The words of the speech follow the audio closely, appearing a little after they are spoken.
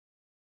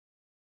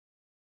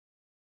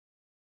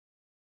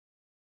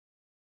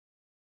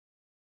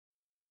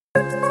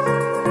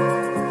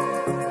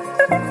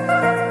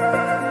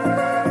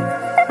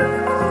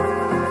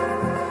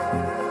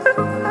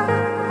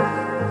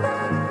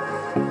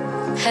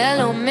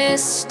Hello,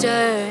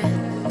 mister,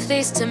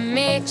 pleased to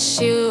meet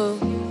you.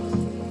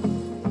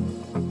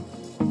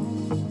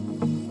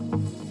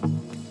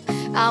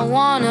 I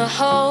wanna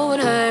hold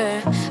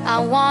her, I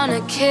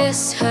wanna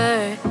kiss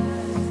her.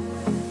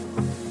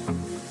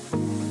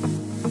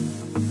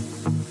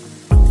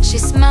 She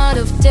smelled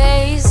of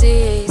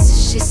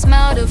daisies, she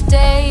smelled of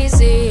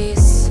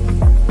daisies.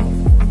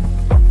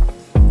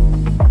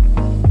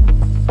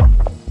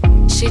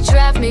 She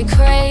drive me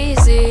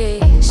crazy,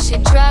 she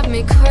drive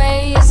me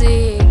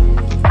crazy.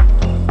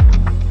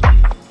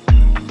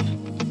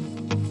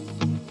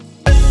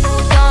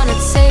 Gonna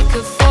take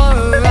her for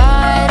a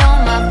ride on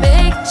my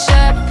big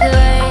jet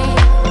plane.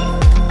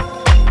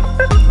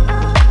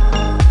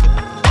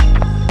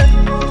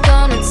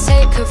 Gonna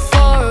take her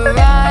for a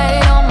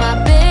ride on my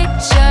big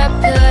jet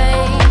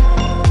plane.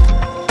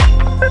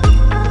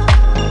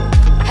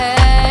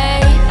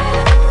 Hey,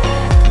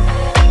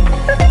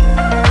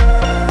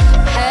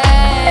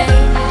 hey.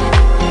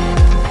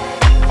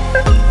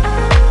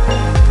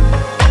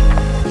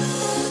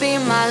 Be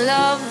my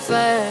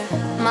lover,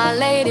 my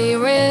lady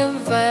river.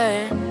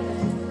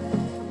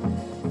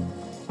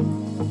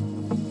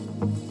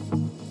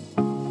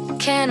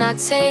 Can I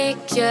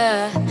take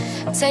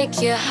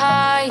you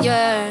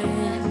higher?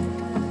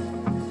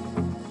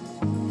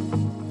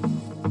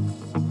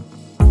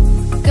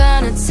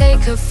 Gonna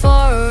take her for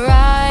a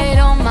ride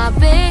on my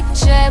big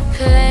jet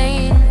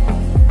plane.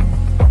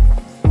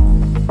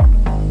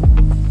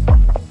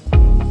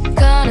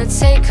 Gonna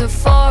take her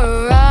for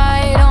a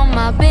ride on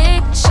my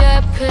big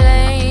jet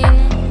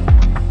plane.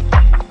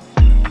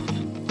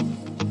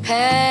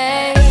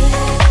 Hey,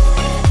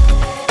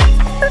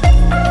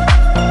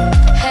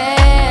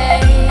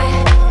 hey.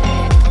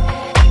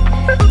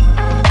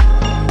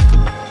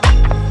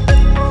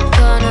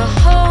 Gonna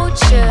hold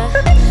you,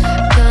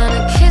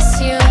 gonna kiss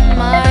you in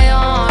my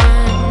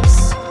arms.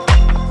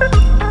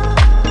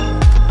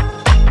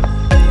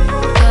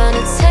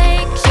 Gonna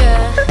take you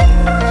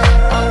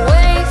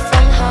away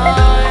from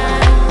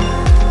harm.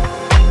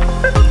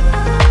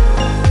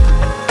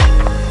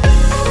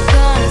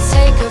 Gonna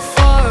take her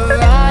for a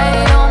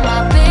ride on my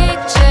big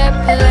jet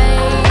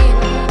plane.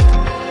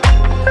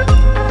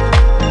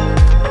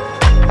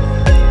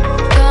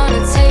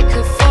 Gonna take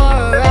her for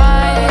a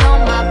ride on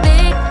my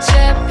big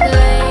jet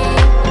plane.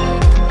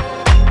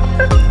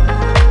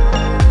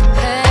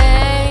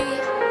 Hey.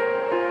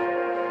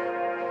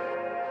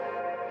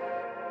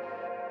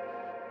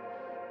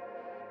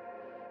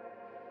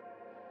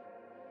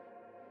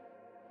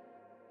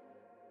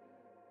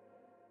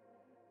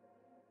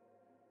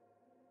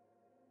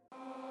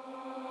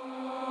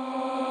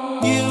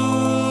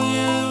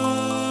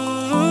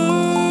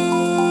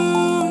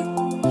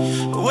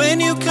 When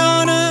you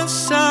gonna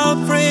stop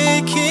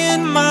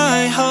breaking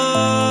my heart?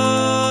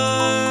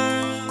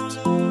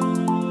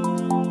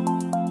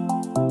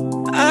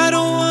 I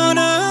don't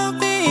wanna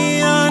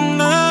be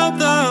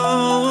another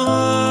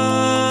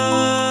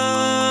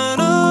one.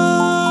 Oh,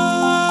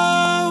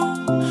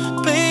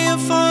 paying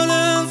for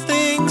the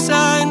things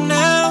I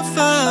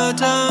never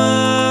done.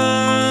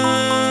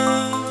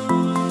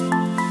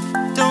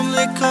 Don't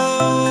let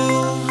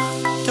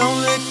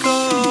go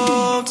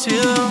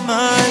till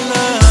my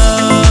love.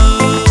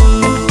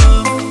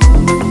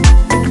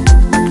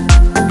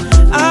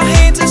 I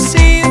hate to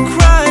see you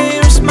cry,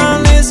 your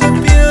smile is a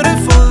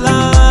beautiful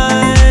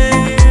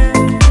lie.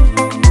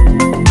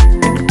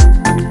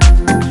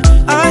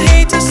 I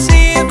hate to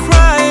see you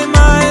cry,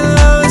 my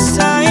love is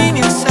dying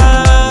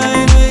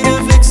inside. We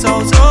can fix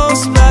all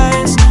those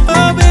lies.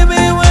 Oh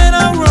baby, when I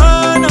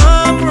run,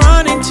 I'm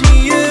running to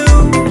you.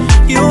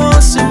 You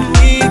won't see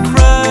me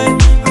cry,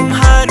 I'm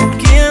hiding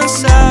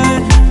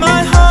inside.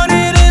 My heart,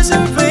 it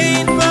isn't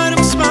vain, but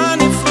I'm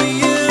smiling for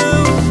you.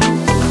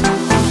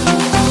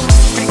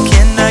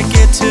 Can I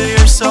get to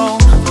your soul?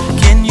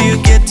 Can you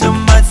get to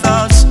my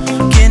thoughts?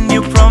 Can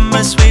you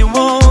promise we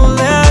won't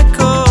let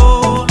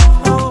go?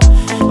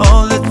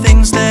 All the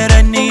things that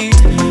I need,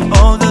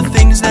 all the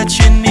things that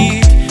you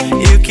need,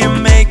 you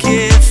can make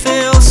it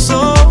feel so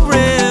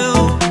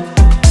real.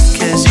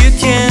 Cause you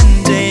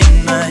can't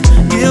deny,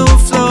 you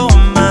flow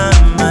my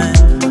mind.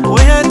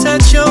 When I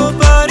touch your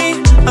body,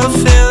 I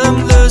feel I'm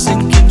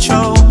losing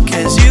control.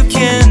 Cause you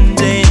can't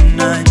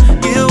deny,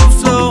 you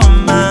flow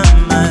my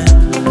mind.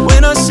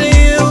 When I see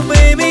you,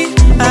 baby,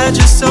 I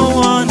just don't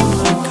wanna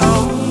let go.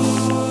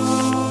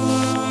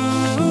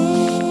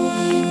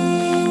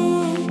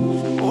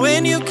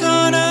 When you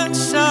gonna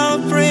stop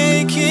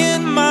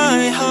breaking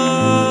my heart?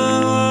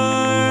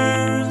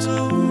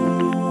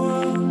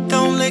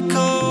 Don't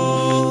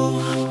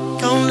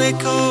let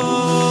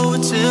go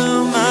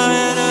till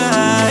my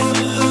life.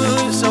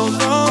 So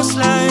those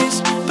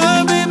lies,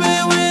 but baby,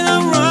 when I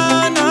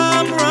run,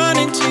 I'm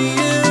running to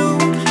you.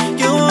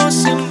 You won't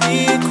see me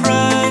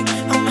cry,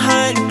 I'm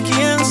hiding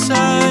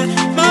inside.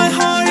 My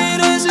heart, it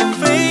isn't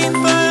vain,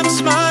 but I'm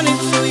smiling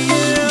for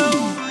you.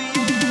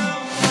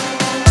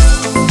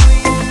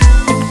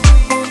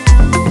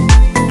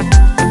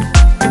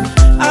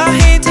 I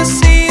hate to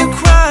see you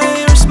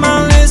cry, your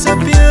smile is a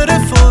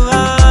beautiful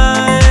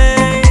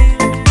lie.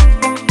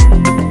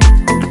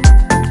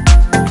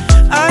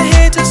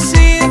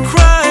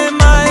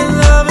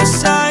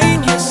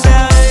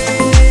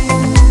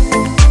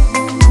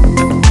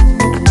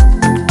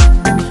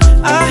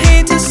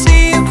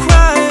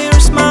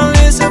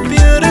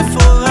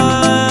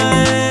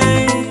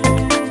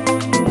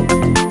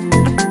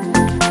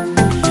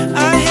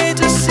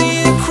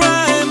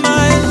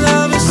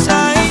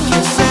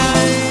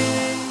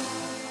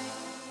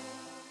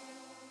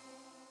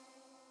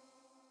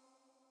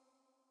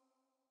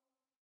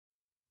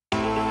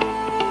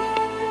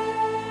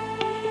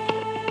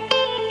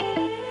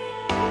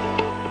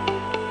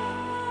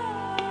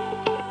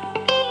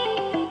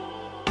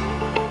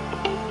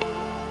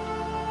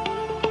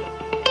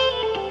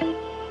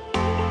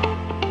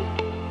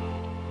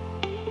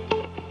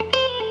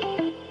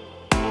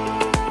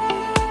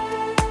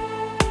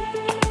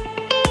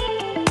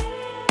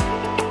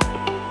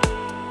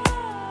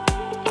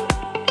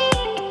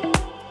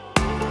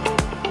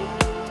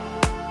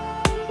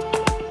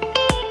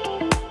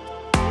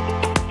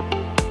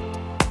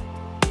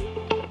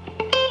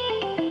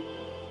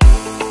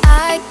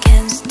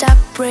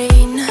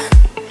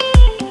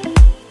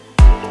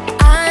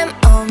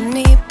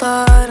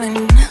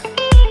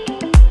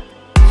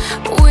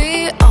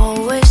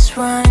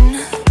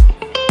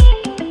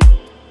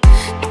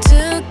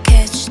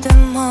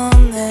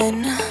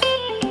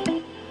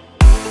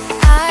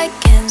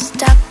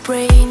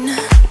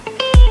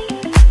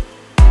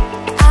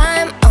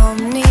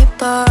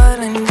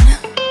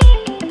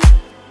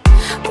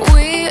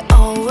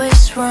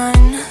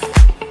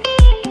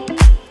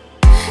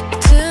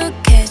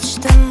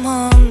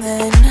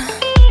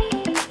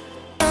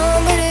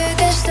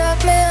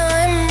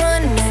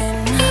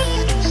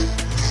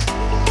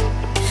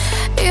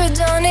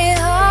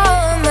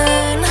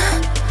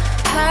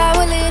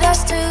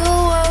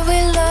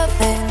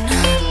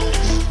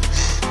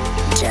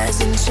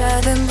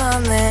 작은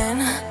밤엔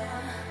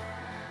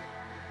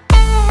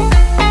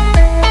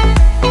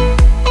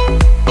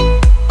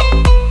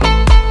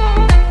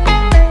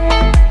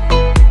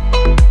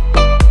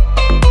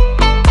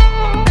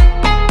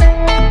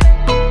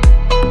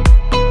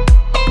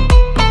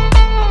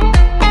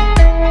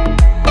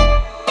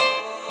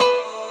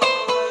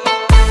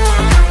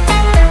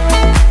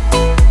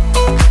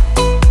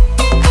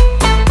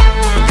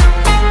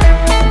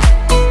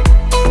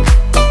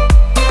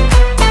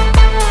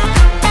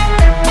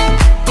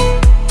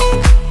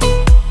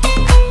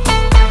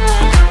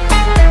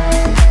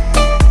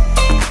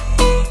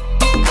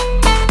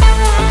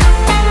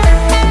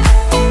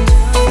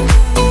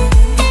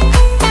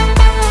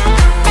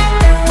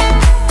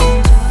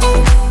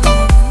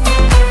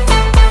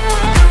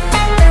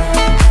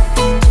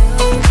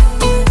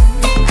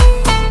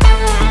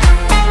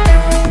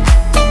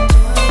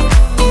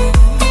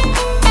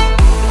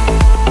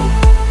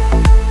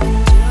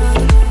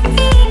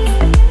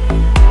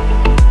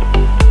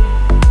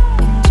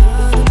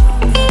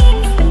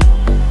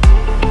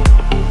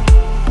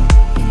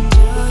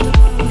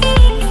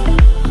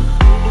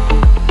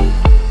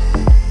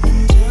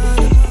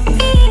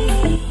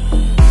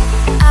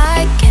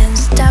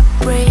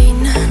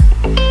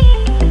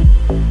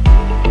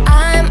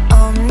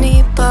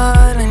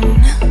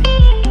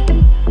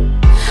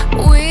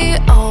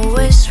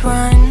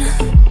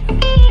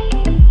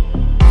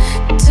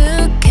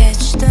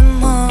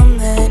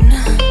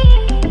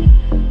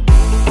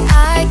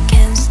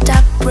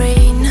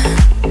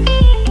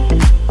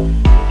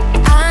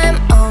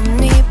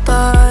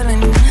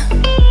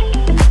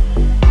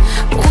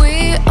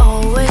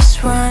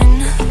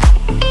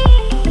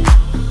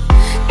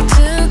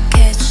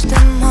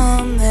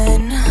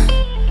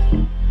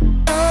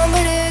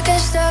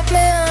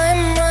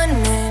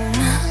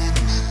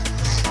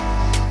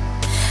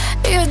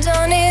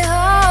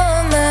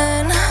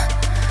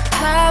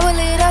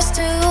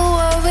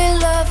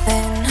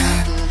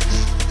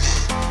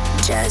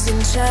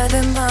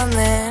작은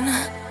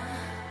밤엔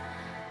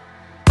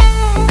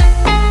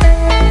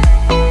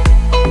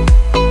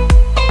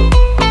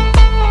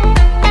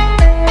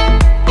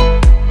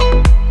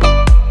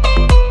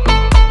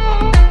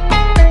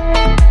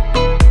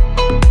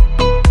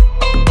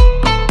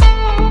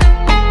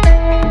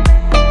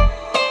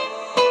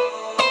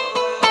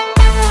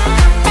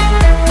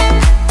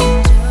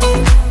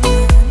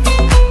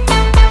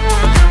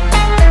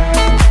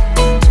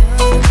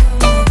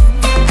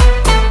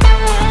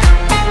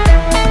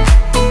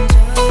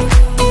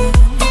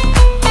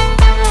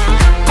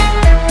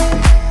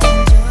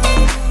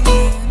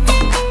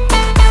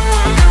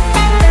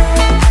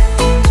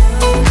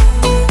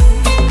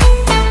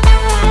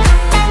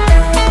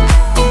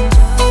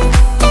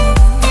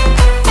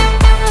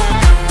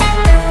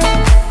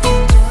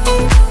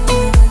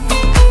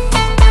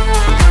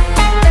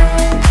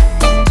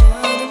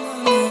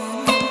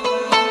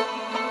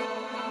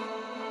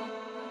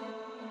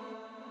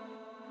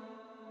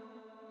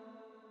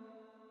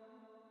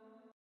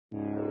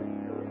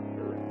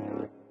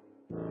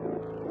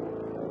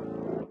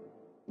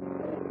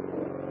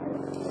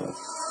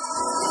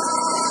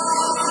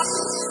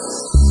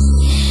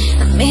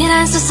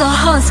Mira en sus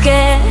ojos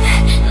que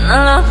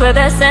no lo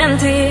puedes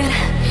sentir,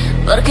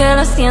 porque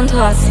lo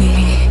siento así.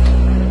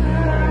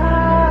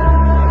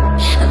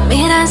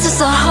 Mira en sus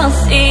ojos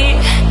y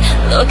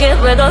lo que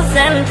puedo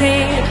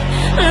sentir,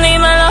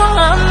 dímelo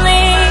a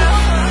mí.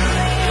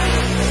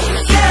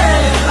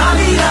 La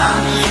vida,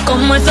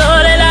 Como el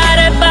sol el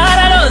aire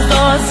para los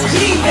dos,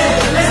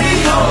 le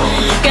digo,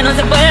 que no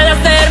se puede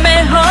hacer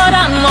mejor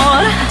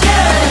amor.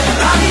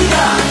 la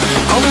vida,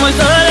 Como el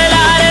sol el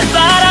aire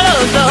para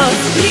los dos,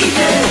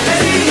 le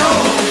digo,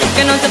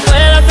 que no se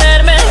puede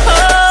hacer mejor.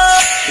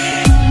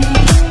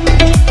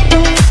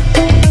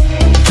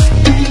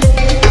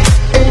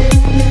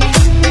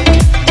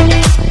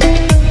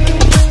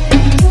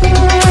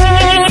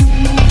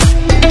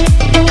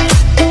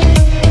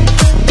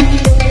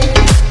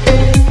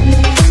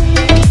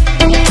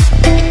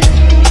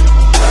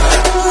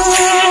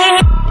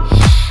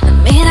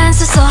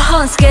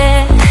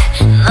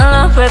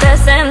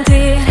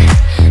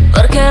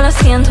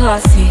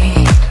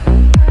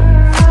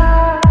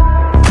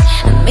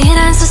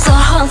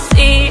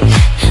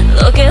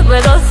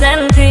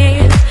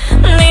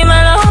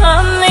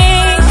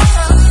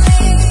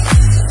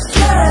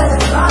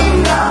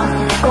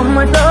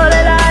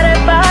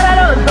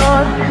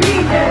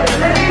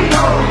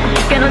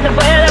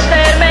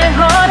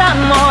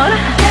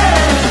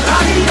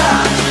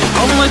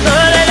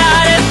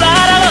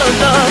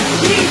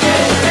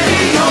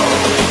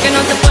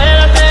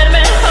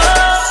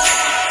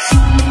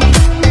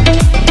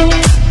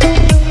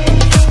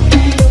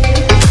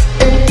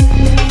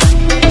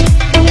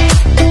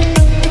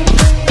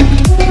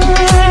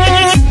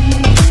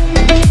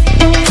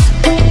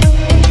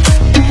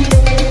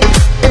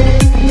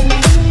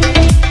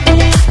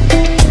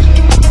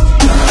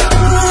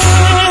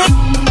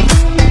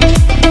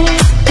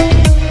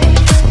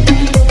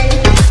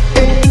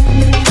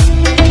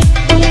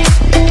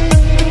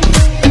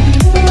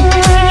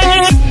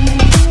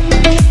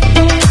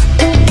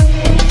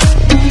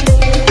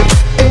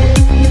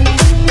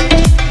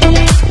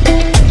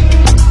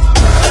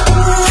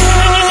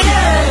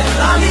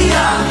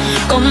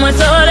 el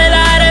sol el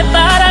aire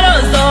para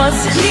los dos.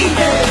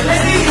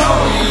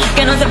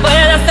 Que no se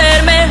puede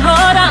hacer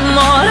mejor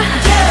amor.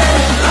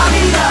 La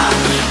vida.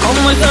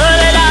 Como el sol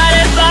el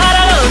aire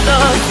para los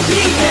dos.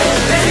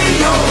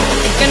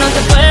 Que no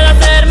se puede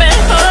hacer mejor.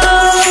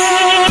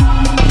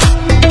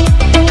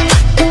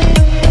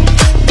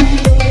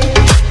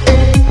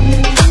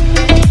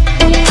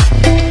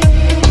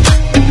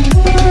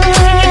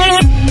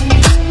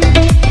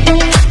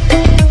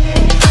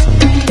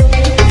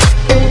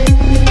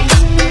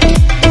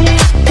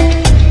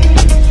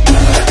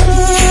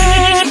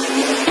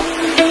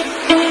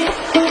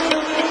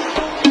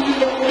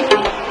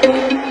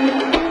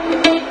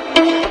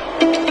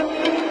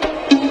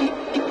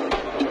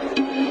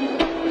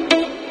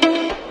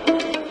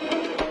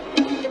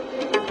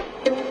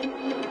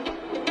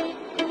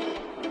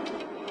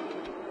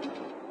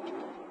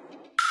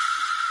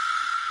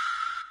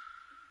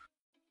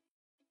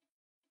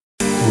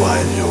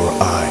 While your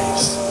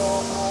eyes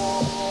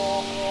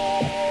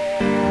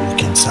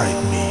look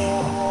inside me,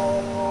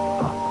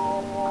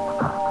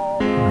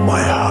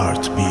 my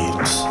heart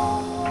beats,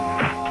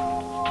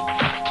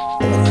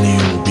 only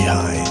you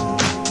behind.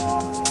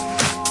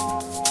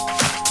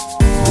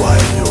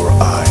 While your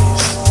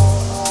eyes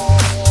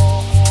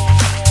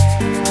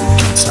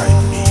look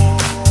inside me,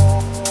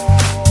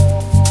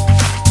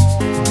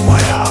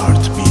 my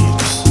heart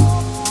beats,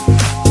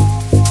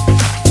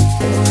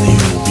 only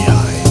you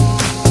behind.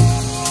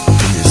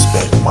 Please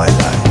back my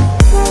life.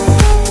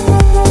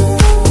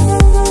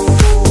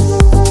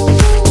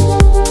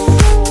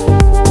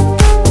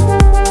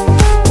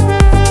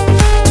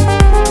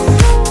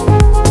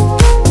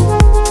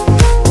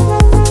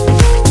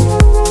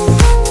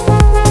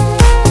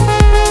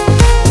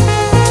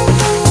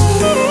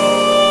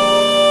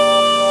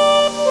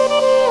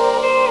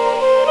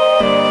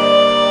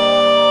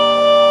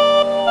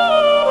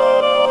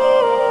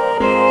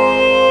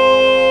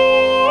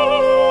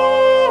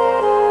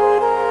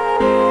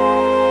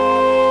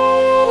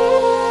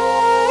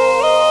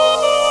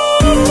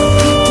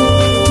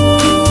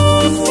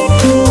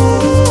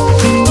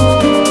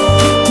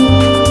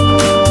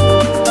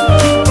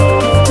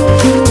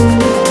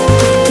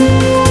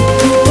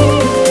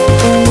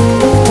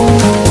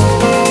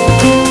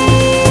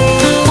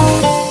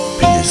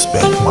 Please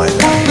back my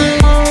life. Please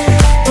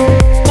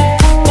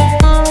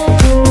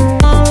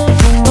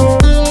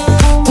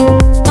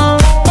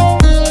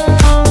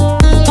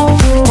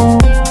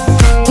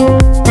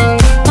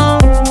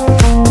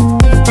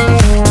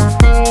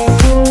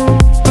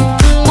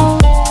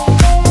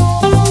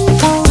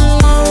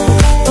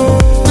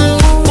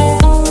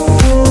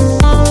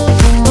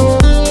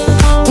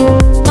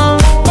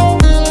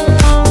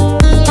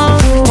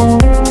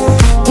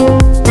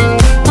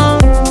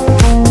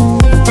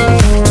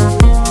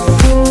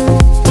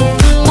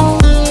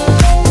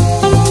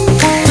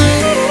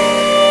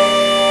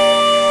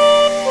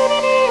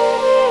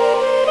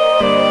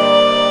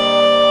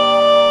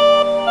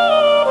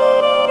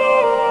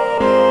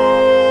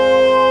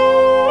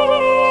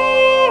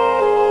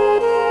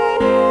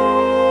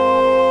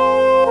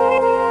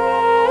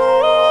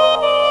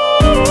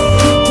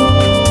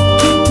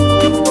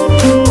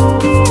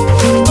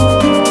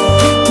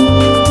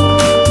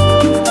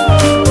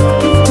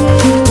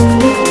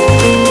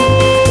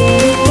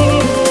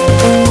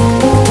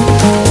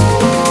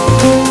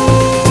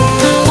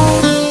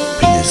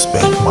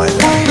back my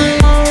life.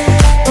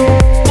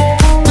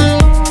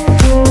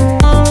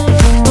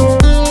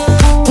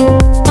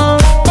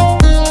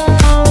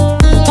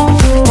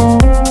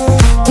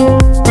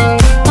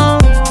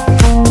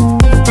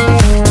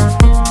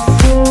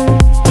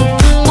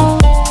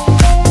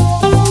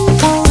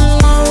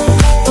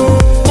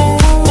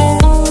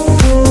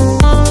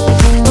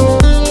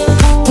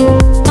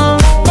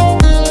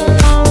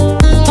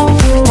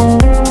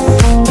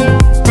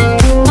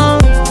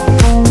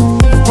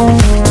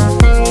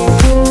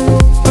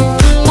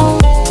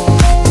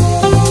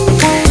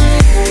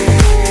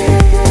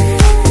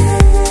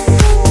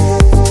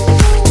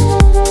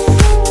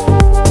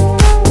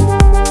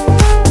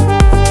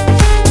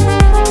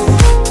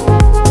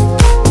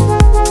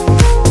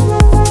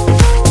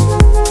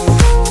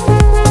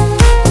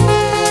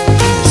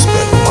 Please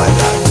back my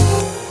life.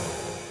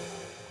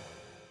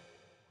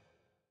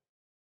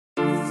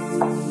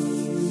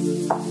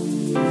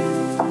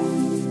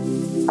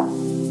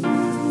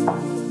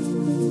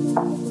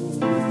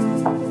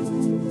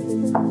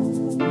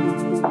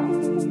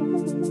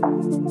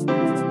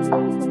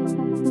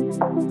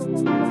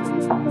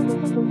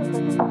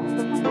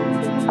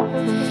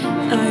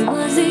 I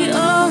was the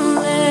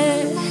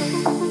only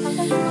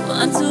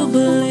one to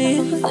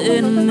believe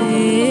in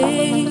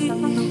me.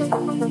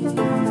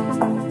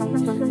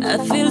 I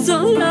feel so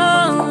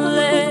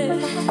lonely,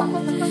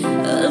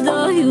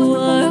 although you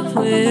were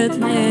with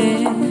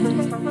me.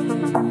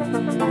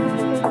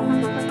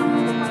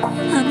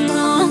 I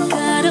know I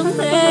gotta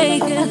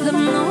make it, I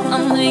know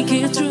I'll make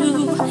it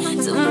through,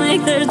 to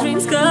make their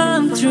dreams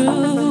come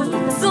true.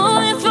 So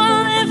if I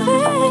live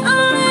it,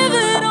 I'll leave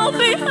it all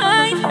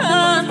behind.